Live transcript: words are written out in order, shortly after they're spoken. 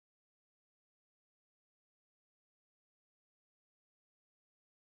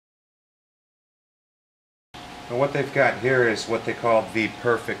And what they've got here is what they call the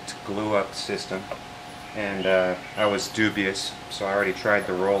perfect glue-up system. And I was dubious, so I already tried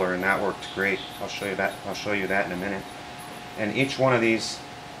the roller, and that worked great. I'll show you that in a minute. And each one of these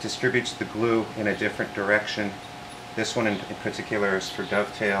distributes the glue in a different direction. This one in particular is for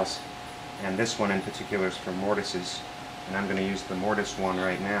dovetails, and this one in particular is for mortises. And I'm going to use the mortise one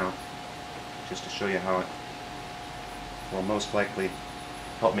right now, just to show you how it will most likely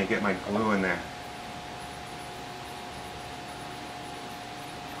help me get my glue in there.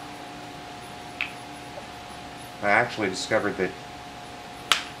 I actually discovered that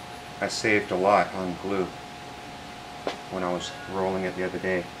I saved a lot on glue when I was rolling it the other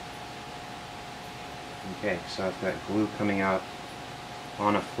day. Okay, so I've got glue coming out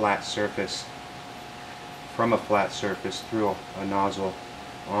on a flat surface, from a flat surface through a nozzle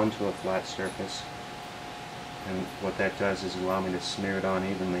onto a flat surface, and what that does is allow me to smear it on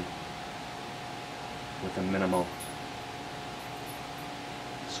evenly with a minimal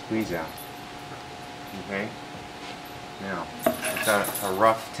squeeze out. Okay? Now, I've got a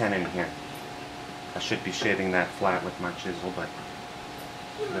rough tenon here. I should be shaving that flat with my chisel, but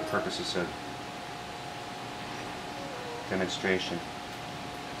for the purposes of demonstration,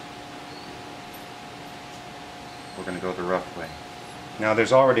 we're going to go the rough way. Now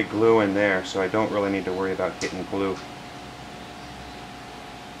there's already glue in there, so I don't really need to worry about getting glue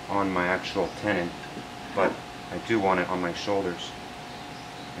on my actual tenon, but I do want it on my shoulders.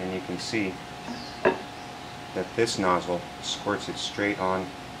 And you can see that this nozzle squirts it straight on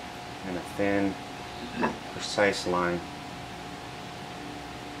in a thin, precise line.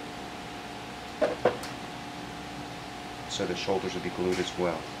 So the shoulders will be glued as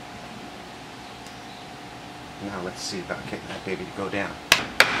well. Now let's see about getting that baby to go down.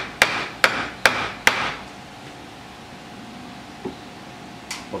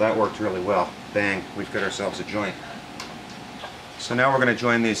 Well, that worked really well. Bang, we've got ourselves a joint. So now we're going to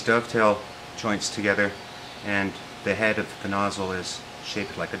join these dovetail joints together, and the head of the nozzle is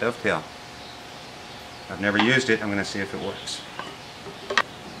shaped like a dovetail. I've never used it. I'm going to see if it works.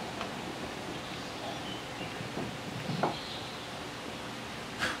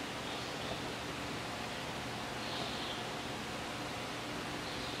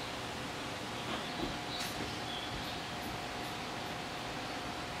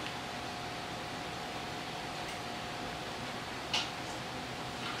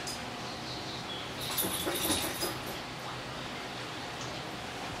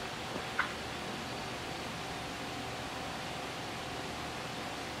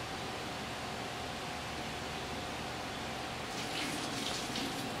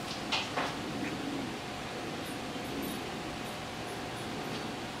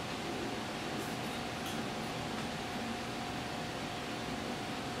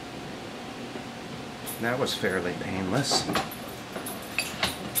 That was fairly painless.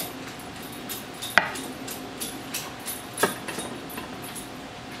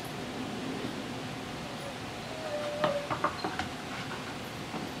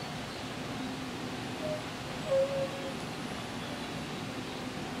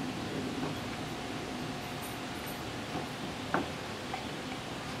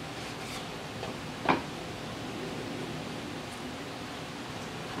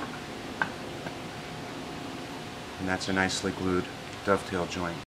 And that's a nicely glued dovetail joint.